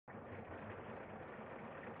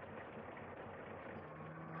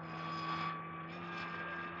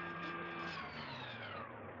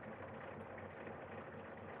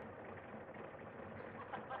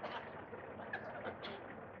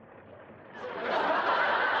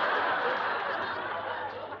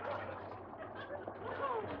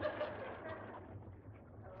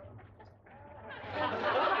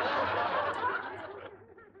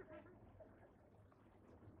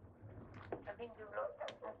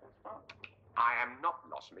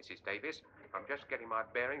loss, Mrs. Davis. I'm just getting my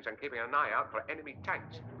bearings and keeping an eye out for enemy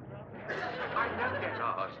tanks. I know they're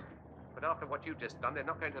ours, but after what you've just done, they're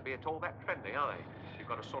not going to be at all that friendly, are they? You've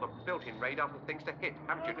got a sort of built-in radar for things to hit,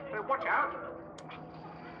 haven't you? So watch out!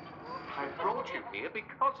 I brought you here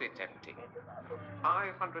because it's empty.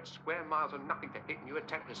 500 square miles of nothing to hit, and you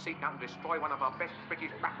attempt to seek out and destroy one of our best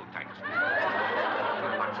British battle tanks.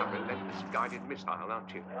 You're like some relentless guided missile,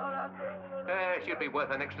 aren't you? You'd be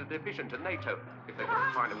worth an extra division to NATO if they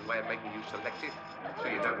could find a way of making you selective, so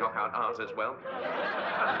you don't knock out ours as well.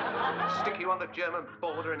 Stick you on the German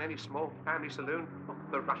border in any small family saloon,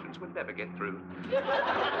 the Russians would never get through.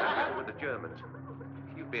 With the Germans.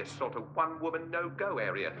 You'd be a sort of one-woman no-go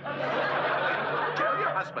area. Tell your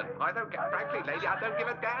husband, frankly, lady, I don't give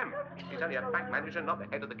a damn. He's only a bank manager, not the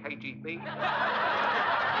head of the KGB.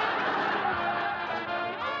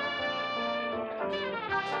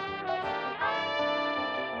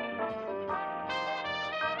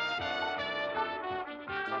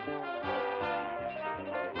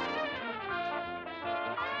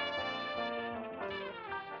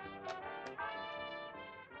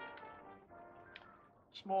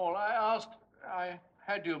 Small, I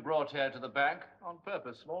had you brought here to the bank on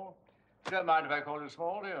purpose, Small. You don't mind if I call you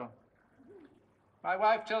Small, do you? My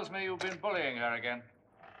wife tells me you've been bullying her again.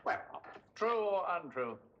 Well, true or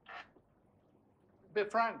untrue? Be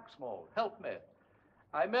frank, Small. Help me.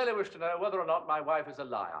 I merely wish to know whether or not my wife is a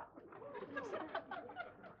liar.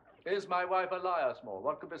 Is my wife a liar, Small?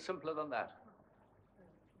 What could be simpler than that?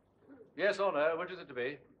 Yes or no? Which is it to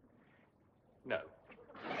be? No.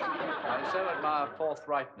 I so admire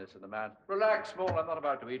forthrightness in a man. Relax, Small. I'm not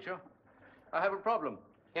about to eat you. I have a problem.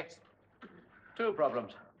 Yes. Two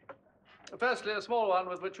problems. Firstly, a small one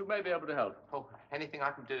with which you may be able to help. Oh, anything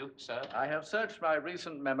I can do, sir? I have searched my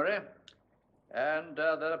recent memory, and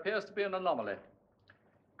there appears to be an anomaly.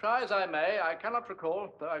 Try as I may, I cannot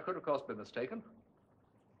recall, though I could, of course, be mistaken,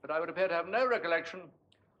 but I would appear to have no recollection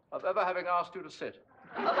of ever having asked you to sit.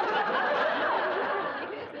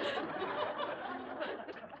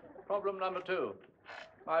 Problem number two.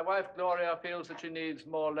 My wife, Gloria, feels that she needs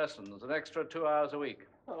more lessons, an extra 2 hours a week.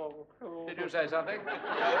 Oh. Did you say something?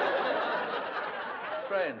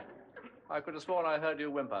 Strange. I could have sworn I heard you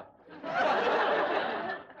whimper.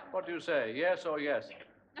 What do you say, yes or yes?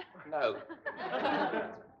 No.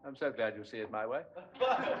 I'm so glad you see it my way.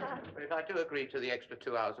 But if I do agree to the extra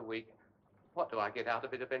 2 hours a week, what do I get out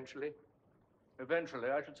of it eventually? Eventually,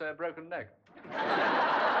 I should say a broken neck.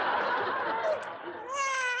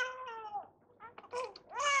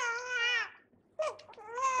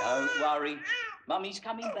 Don't worry. Mummy's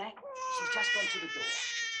coming back. She's just gone to the door.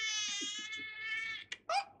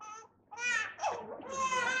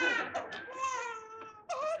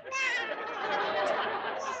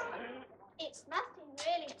 It's nothing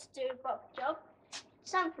really to do with Bob's job.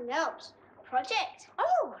 Something else. A project.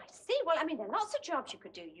 Oh, I see. Well, I mean, there are lots of jobs you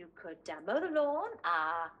could do. You could mow the lawn,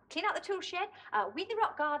 clean out the tool shed, weed the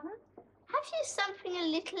rock garden. Have you something a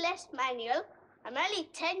little less manual? I'm only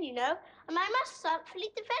 10, you know, and I mustn't fully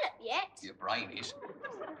develop yet. Your brain is.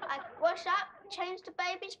 I wash up, change the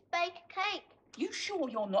babies, bake a cake. You sure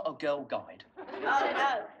you're not a girl guide? Oh,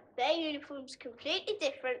 no. Their uniform's completely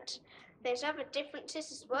different. There's other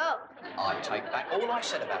differences as well. I take back all I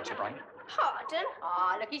said about your brain. Pardon?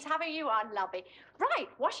 Ah, look, he's having you on, lovey. Right,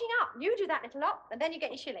 washing up. You do that little lot, and then you get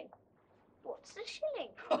your shilling. What's a shilling?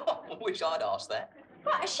 I wish I'd asked that.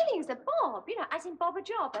 Right, a shilling's a bob, you know, as in bob a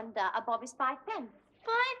job, and a bob is 5 pence.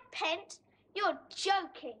 5 pence? You're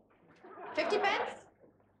joking. 50 pence?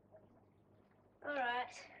 All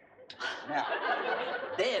right. Now,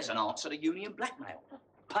 there's an answer to union blackmail.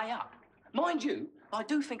 Pay up. Mind you, I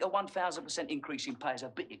do think a 1,000% increase in pay is a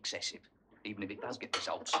bit excessive, even if it does get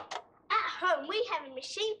results. At home, we have a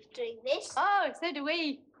machine for doing this. Oh, so do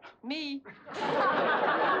we. Me.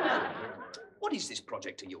 What is this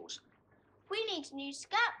project of yours? We need a new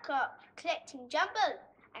scout car for collecting jumbo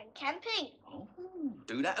and camping. Oh,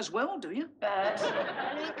 do that as well, do you?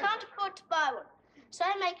 And we can't afford to buy one, so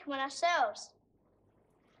I make one ourselves.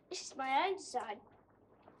 This is my own design.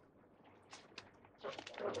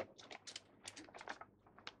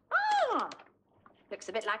 Ah, looks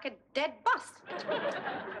a bit like a dead bus.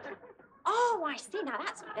 Oh, I see. Now,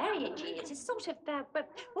 that's very ingenious. It's sort of, well,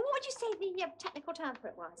 what would you say the technical term for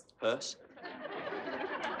it was? Hearse.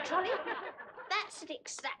 Trolley? That's it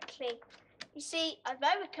exactly. You see, I've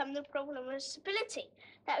overcome the problem of stability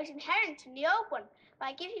that was inherent in the old one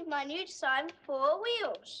by giving my new design 4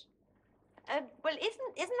 wheels. Well,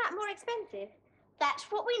 isn't that more expensive?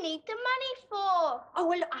 That's what we need the money for. Oh,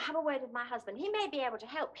 well, look, I have a word with my husband. He may be able to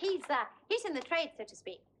help. He's in the trade, so to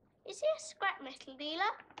speak. Is he a scrap metal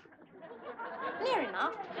dealer? Near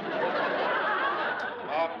enough.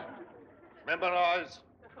 Memorize.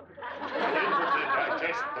 Inwardly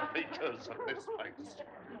digest the features of this face.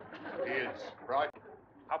 He is right.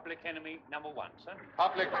 Public enemy number 1, sir.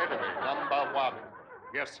 Public enemy number 1.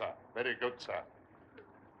 Yes, sir. Very good, sir.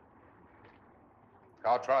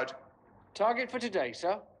 Cartwright. Target for today,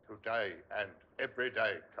 sir. Today and every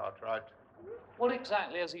day, Cartwright. What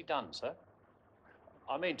exactly has he done, sir?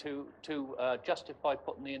 I mean, to justify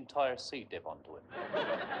putting the entire sea div onto him.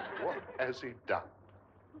 What has he done?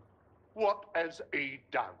 What has he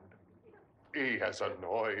done? He has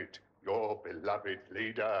annoyed your beloved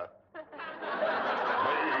leader. Me.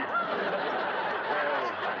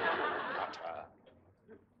 Well, utter.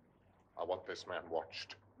 I want this man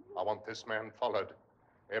watched. I want this man followed.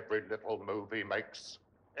 Every little move he makes,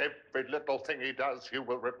 every little thing he does, you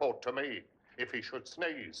will report to me. If he should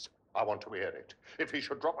sneeze, I want to hear it. If he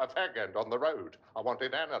should drop a fag end on the road, I want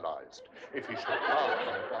it analysed. If he should park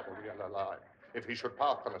on a double yellow line, if he should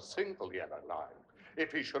park on a single yellow line,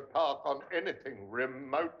 if he should park on anything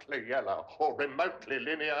remotely yellow or remotely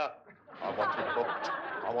linear, I want him booked.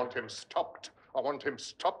 I want him stopped. I want him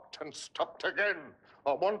stopped and stopped again.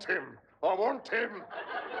 I want him. I want him.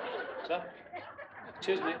 Sir?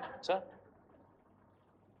 Excuse me, sir?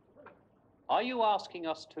 Are you asking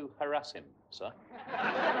us to harass him, sir?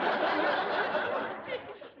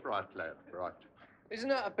 Right, lad, right. Isn't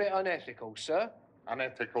that a bit unethical, sir?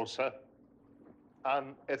 Unethical, sir.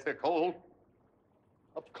 Unethical?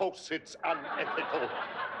 Of course it's unethical.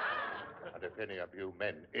 And if any of you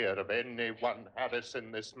men hear of anyone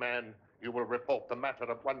harassing this man, you will report the matter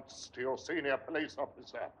at once to your senior police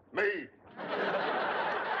officer, me.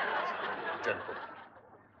 Gentlemen,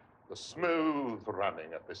 the smooth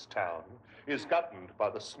running of this town is governed by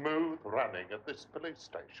the smooth running of this police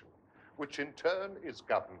station, which in turn is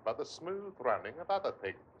governed by the smooth running of other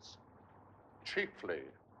things, chiefly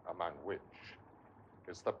among which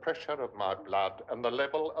is the pressure of my blood and the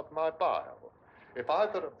level of my bile. If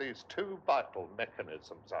either of these two vital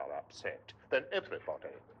mechanisms are upset, then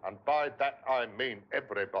everybody, and by that I mean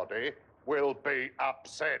everybody, will be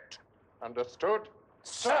upset. Understood?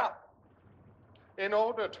 Sir! In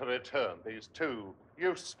order to return these two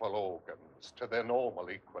useful organs to their normal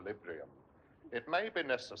equilibrium, it may be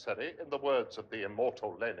necessary, in the words of the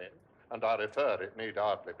immortal Lenin, and I refer, it need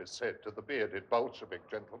hardly be said, to the bearded Bolshevik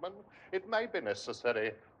gentleman, it may be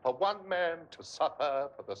necessary for one man to suffer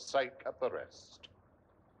for the sake of the rest.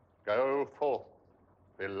 Go forth,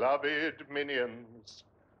 beloved minions,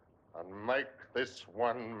 and make this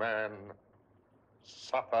one man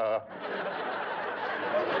suffer.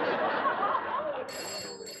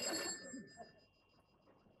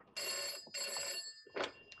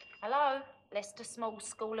 Hello, Leicester Small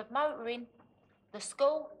School of Motoring. The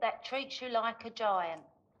school that treats you like a giant.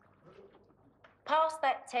 Pass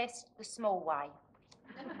that test the small way.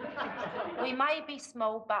 We may be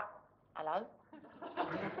small, but... Hello?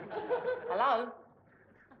 Hello?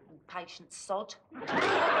 Impatient sod.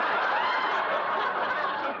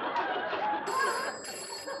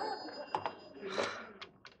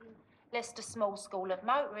 Leicester Small School of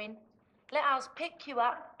Motoring. Let us pick you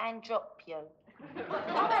up and drop you.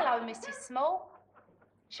 Oh, hello, Mrs. Small.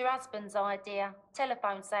 It's your husband's idea.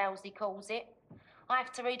 Telephone sales, he calls it. I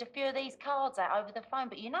have to read a few of these cards out over the phone,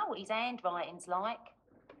 but you know what his handwriting's like.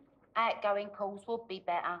 Outgoing calls would be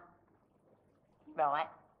better. Right.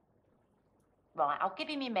 Right, I'll give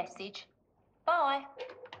him your message. Bye.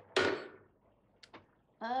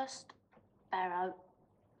 First Barrow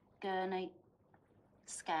Gurney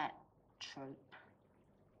Scout Troop.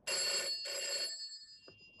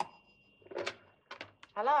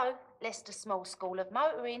 Hello, Leicester Small School of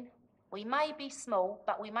Motoring. We may be small,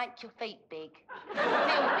 but we make your feet big.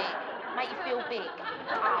 Feel big. Make you feel big.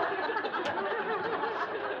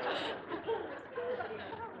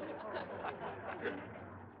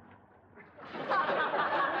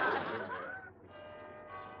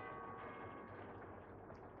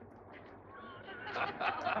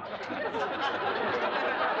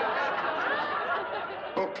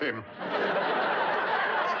 Book him.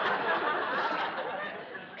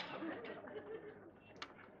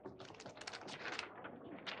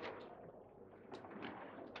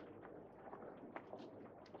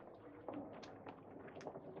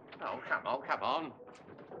 Oh, come on, come on.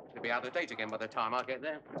 You'll be out of date again by the time I get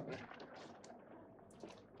there.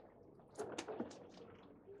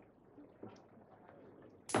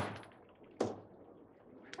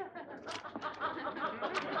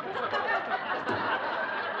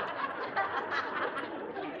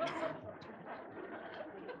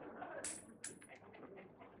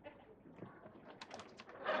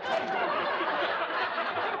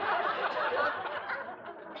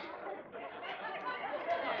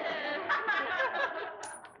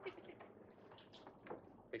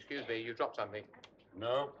 be. You dropped something.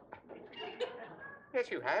 No, Yes,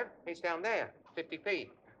 you have. It's down there. 50p.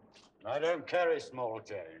 I don't carry small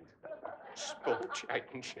change. Small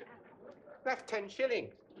change. That's 10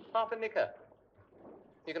 shillings. Half a knicker.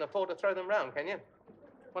 You can afford to throw them round, can you?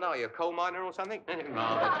 What are you, a coal miner or something?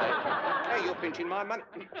 Hey, you're pinching my money.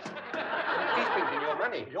 He's pinching your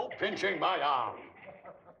money. You're pinching my arm.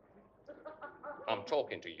 I'm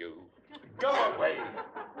talking to you. Go away.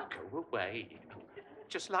 Go away.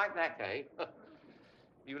 Just like that, eh?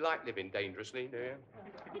 You like living dangerously, do you?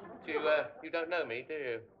 You don't know me, do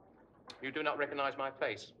you? You do not recognize my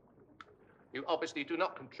face. You obviously do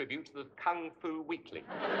not contribute to the Kung Fu Weekly.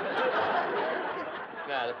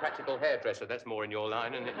 No, the practical hairdresser, that's more in your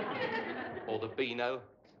line, isn't it? Or the Beano,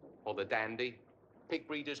 or the Dandy. Pig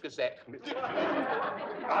Breeders' Gazette.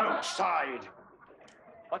 Outside.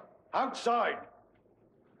 What? Outside.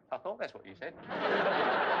 I thought that's what you said.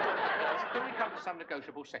 Can we come to some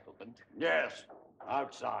negotiable settlement? Yes,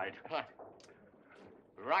 outside. Right.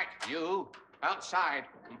 Right, you. Outside.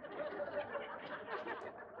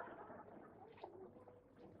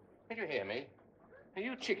 Did you hear me? Are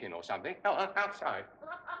you chicken or something? No, outside.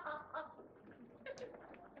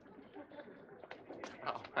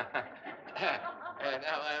 Oh.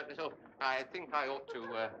 So I think I ought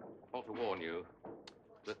to warn you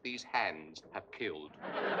that these hands have killed.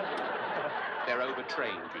 They're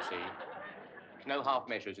overtrained, you see. No half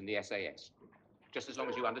measures in the SAS. Just as long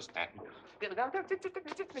as you understand.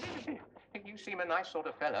 You seem a nice sort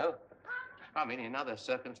of fellow. I mean, in other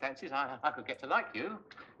circumstances, I could get to like you.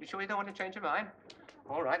 You sure you don't want to change your mind?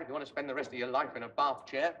 All right, if you want to spend the rest of your life in a bath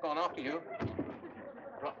chair, go on after you.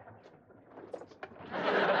 Right.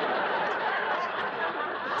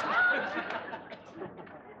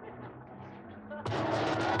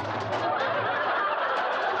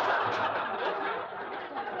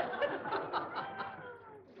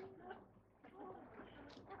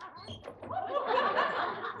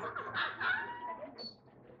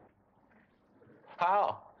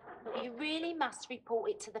 How? You really must report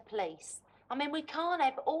it to the police. I mean, we can't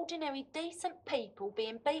have ordinary, decent people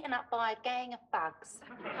being beaten up by a gang of thugs.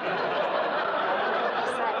 I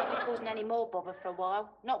say, it won't be causing any more bother for a while.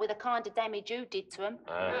 Not with the kind of damage you did to them.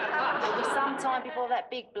 It'll be some time before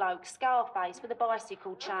that big bloke, Scarface, with a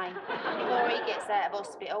bicycle chain, before he gets out of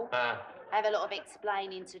hospital. Have a lot of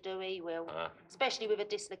explaining to do, he will. Especially with a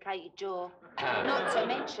dislocated jaw. Not to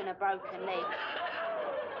mention a broken leg.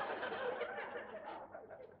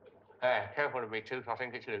 Careful of me, tooth. I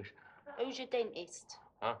think it's loose. Who's your dentist?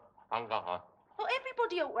 Huh? I've got her. Well,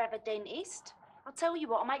 everybody ought to have a dentist. I'll tell you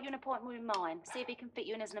what, I'll make you an appointment with mine. See if he can fit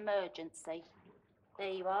you in as an emergency. There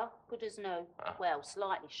you are, good as new. Well,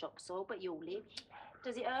 slightly shock sore, but you'll live.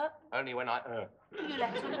 Does it hurt? Only when I... You'll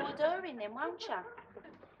have to avoid erring then, won't you?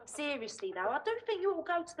 Seriously, though, I do think you ought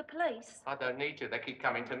to go to the police. I don't need to. They keep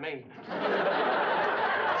coming to me.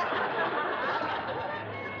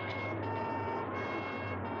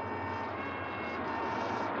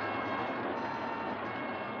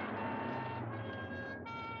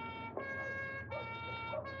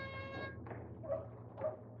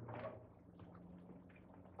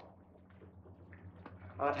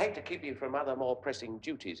 I'd hate to keep you from other more pressing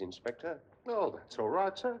duties, Inspector. Oh, that's all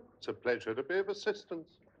right, sir. It's a pleasure to be of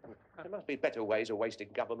assistance. There must be better ways of wasting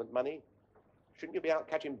government money. Shouldn't you be out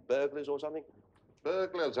catching burglars or something?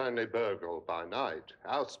 Burglars only burgle by night.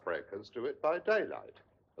 Housebreakers do it by daylight.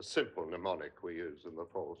 A simple mnemonic we use in the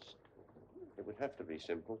force. It would have to be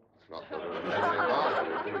simple. Not that there are many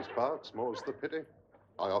of either in these parts, more's the pity.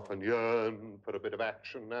 I often yearn for a bit of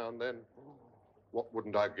action now and then. What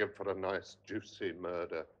wouldn't I give for a nice, juicy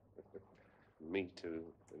murder? Me too.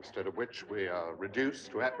 Instead of which we are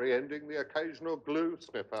reduced to apprehending the occasional glue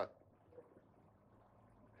sniffer.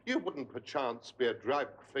 You wouldn't perchance be a drug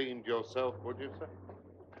fiend yourself, would you, sir?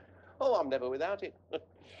 Oh, I'm never without it.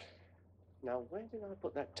 Now, where did I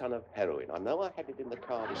put that ton of heroin? I know I had it in the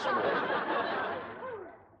car this morning.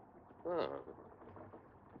 Oh.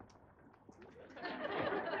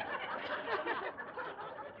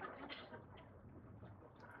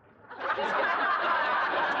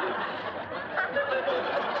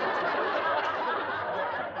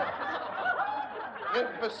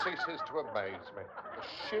 Never ceases to amaze me. The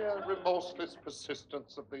sheer remorseless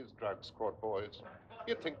persistence of these drug squad boys.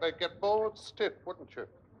 You'd think they'd get bored stiff, wouldn't you?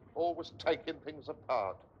 Always taking things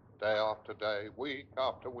apart, day after day, week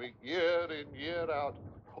after week, year in, year out.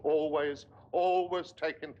 Always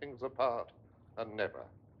taking things apart. And never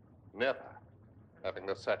having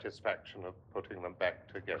the satisfaction of putting them back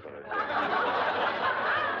together again.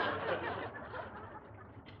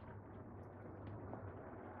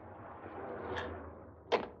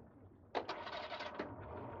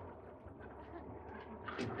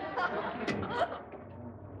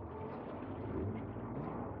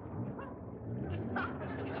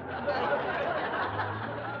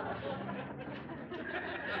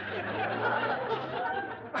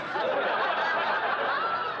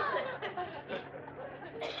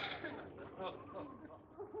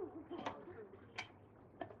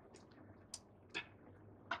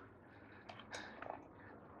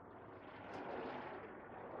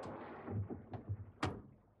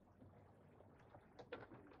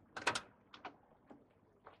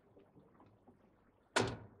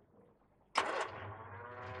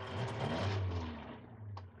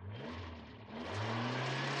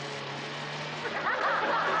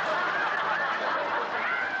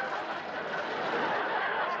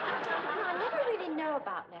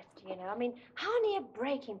 mean, how near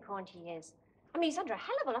breaking point he is. I mean, he's under a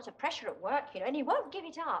hell of a lot of pressure at work, you know, and he won't give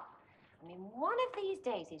it up. I mean, one of these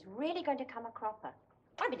days he's really going to come a cropper.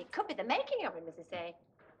 I mean, it could be the making of him, as they say.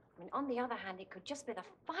 I mean, on the other hand, it could just be the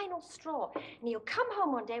final straw. And he'll come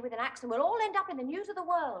home one day with an axe and we'll all end up in the news of the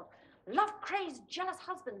world. Love-crazed, jealous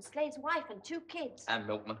husband slays wife and 2 kids. And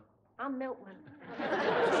milkman. I'm Milkman.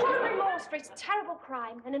 Full of remorse for his terrible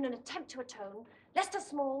crime and in an attempt to atone, Lester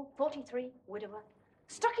Small, 43, widower,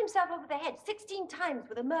 struck himself over the head 16 times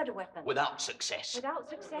with a murder weapon. Without success. Without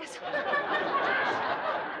success.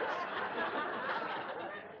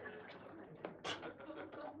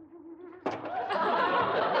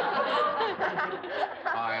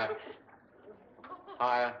 Higher.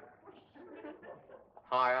 Higher.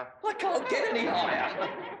 Higher. I can't get any higher.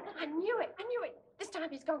 I knew it. This time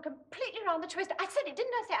he's gone completely around the twist. I said it,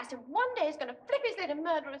 didn't I say? I said one day he's going to flip his lid and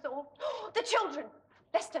murder us all. The children.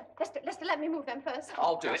 Lester, let me move them first.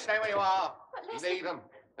 I'll do it. Stay where you are. But Lester... Leave them.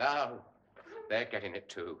 No. They're getting it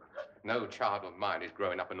too. No child of mine is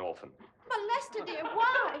growing up an orphan. But Lester, dear,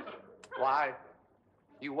 why? Why?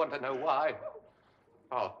 You want to know why?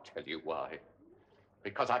 I'll tell you why.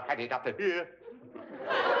 Because I've had it up to here.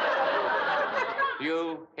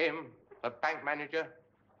 You, him, the bank manager,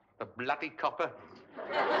 the bloody copper.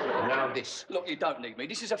 Now this. Look, you don't need me.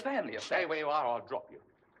 This is a family affair. Stay where you are or I'll drop you.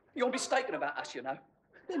 You're mistaken about us, you know.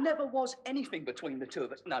 There never was anything between the two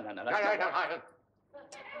of us. No. No.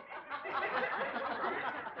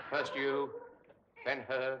 First you, then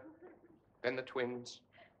her, then the twins,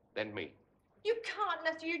 then me. You can't,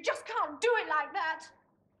 Lester. You just can't do it like that.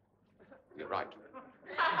 You're right.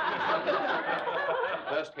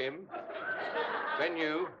 First him, then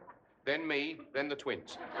you, then me, then the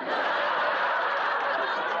twins.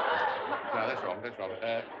 No, that's wrong.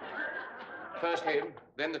 First him,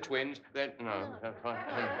 then the twins, then... No,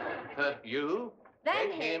 you,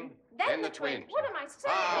 then him, then the twins. What am I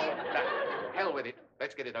saying? Oh, hell with it.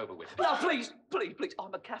 Let's get it over with. No, please.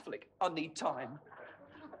 I'm a Catholic. I need time.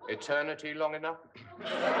 Eternity long enough?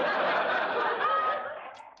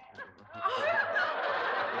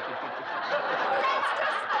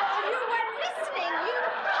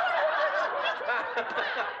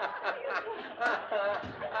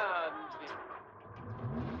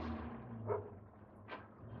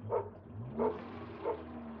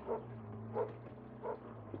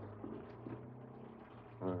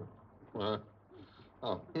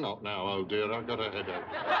 Oh, not now, oh dear, I've got a headache.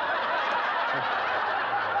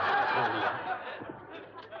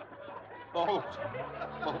 Oh,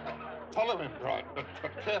 follow him, Bright, but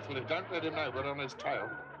carefully, don't let him know we're on his tail.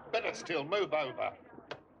 Better still, move over.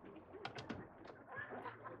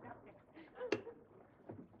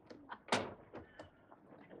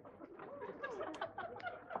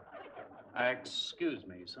 Excuse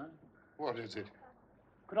me, sir. What is it?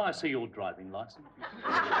 Could I see your driving license?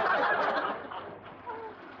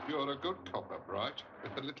 You're a good copper, Bright,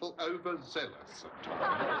 but a little overzealous at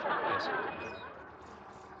times.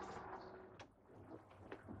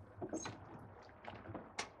 Yes, sir.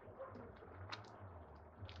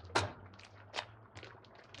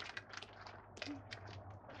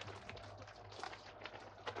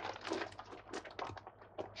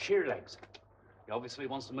 Sheer legs. He obviously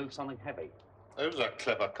wants to move something heavy. Who's a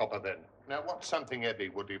clever copper, then? Now, what something heavy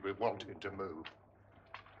would he be wanting to move?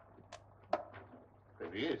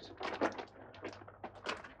 There he is.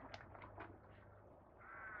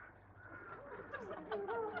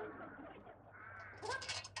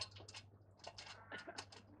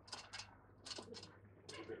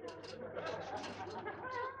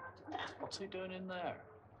 What's he doing in there?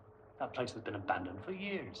 That place has been abandoned for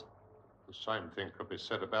years. The same thing could be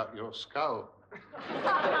said about your skull.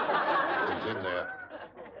 He's in there.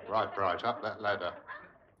 Right, Bright, up that ladder.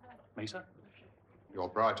 Me, sir? You're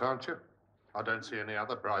Bright, aren't you? I don't see any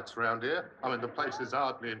other Brights round here. I mean, the place is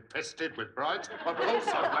hardly infested with Brights. Of course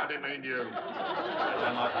I'm glad I mean you. I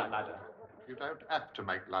don't like that ladder. You don't have to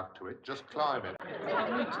make love to it. Just climb it.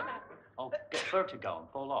 I'll get vertigo and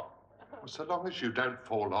fall off. Well, so long as you don't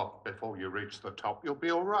fall off before you reach the top, you'll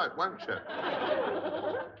be all right, won't you?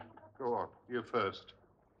 Go on, you first.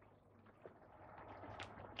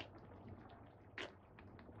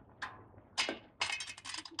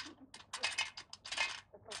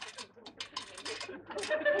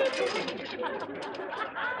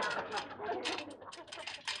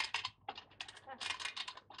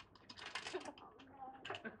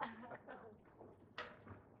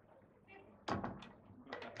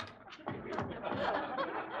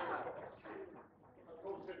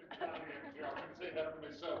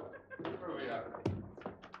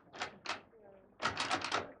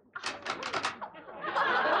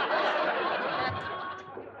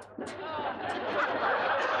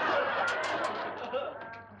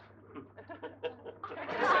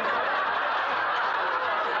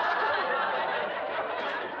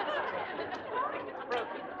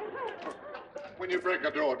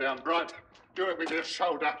 break a door down, Bright. Do it with your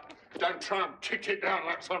shoulder. Don't try and kick it down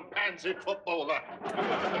like some pansy footballer.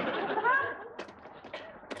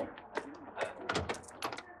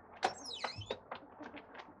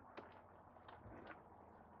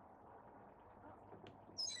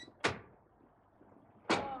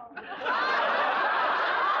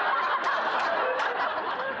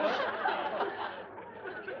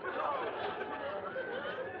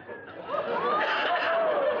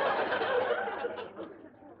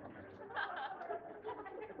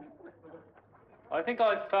 I think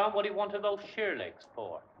I've found what he wanted those sheer legs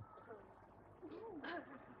for.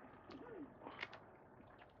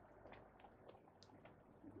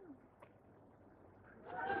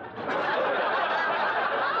 How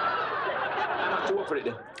much do you want for it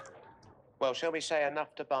then? Well, shall we say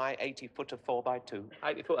enough to buy 80 foot of 4x2?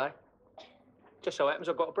 80 foot, eh? Just so happens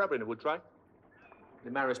I've got a brother in the wood trade.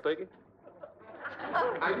 In manner of speaking.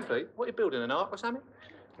 80 feet? What are you building, an ark or something?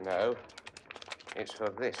 No, it's for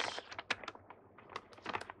this.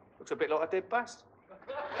 Looks a bit like a dead bust.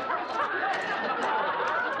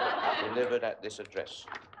 Delivered at this address.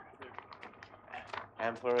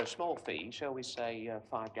 And for a small fee, shall we say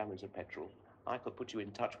 5 gallons of petrol, I could put you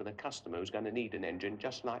in touch with a customer who's going to need an engine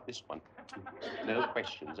just like this one. No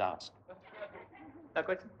questions asked. No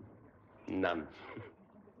question? None.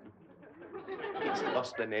 He's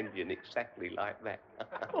lost an engine exactly like that.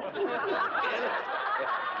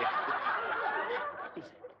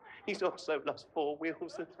 He's also lost 4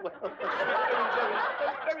 wheels as well.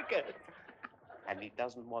 Very good. And he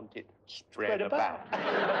doesn't want it spread about.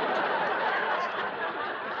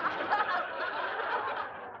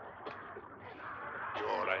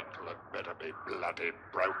 Your ankle had better be bloody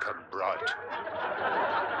broken, Bright.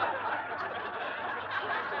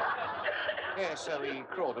 Yeah, so he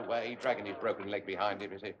crawled away, dragging his broken leg behind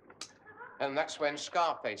him, you see. And that's when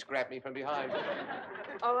Scarface grabbed me from behind.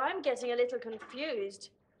 Oh, I'm getting a little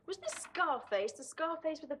confused. Was this Scarface the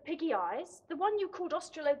Scarface with the piggy eyes? The one you called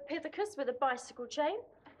Australopithecus with a bicycle chain?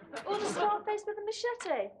 Or the Scarface with a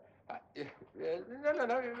machete?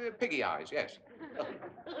 No, piggy eyes, yes.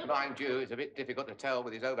 Mind you, it's a bit difficult to tell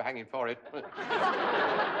with his overhanging forehead.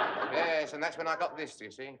 Yes, and that's when I got this, you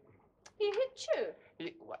see. He hit you?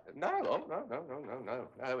 No,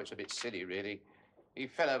 it's a bit silly, really. He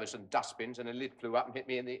fell over some dustbins and a lid flew up and hit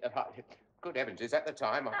me in the... good heavens, is that the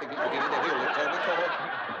time? I think it was beginning the hill that turned the corner.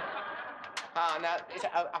 Now,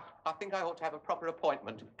 I think I ought to have a proper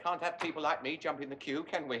appointment. Can't have people like me jump in the queue,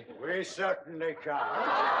 can we? We certainly can.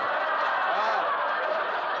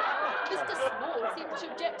 Mr. Small seems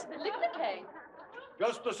to object to the lignocaine.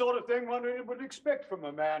 Just the sort of thing one would expect from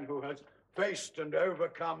a man who has faced and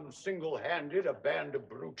overcome single-handed a band of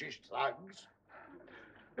brutish thugs.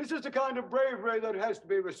 This is the kind of bravery that has to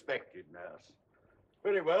be respected, nurse.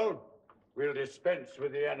 Very well. We'll dispense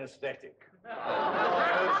with the anesthetic.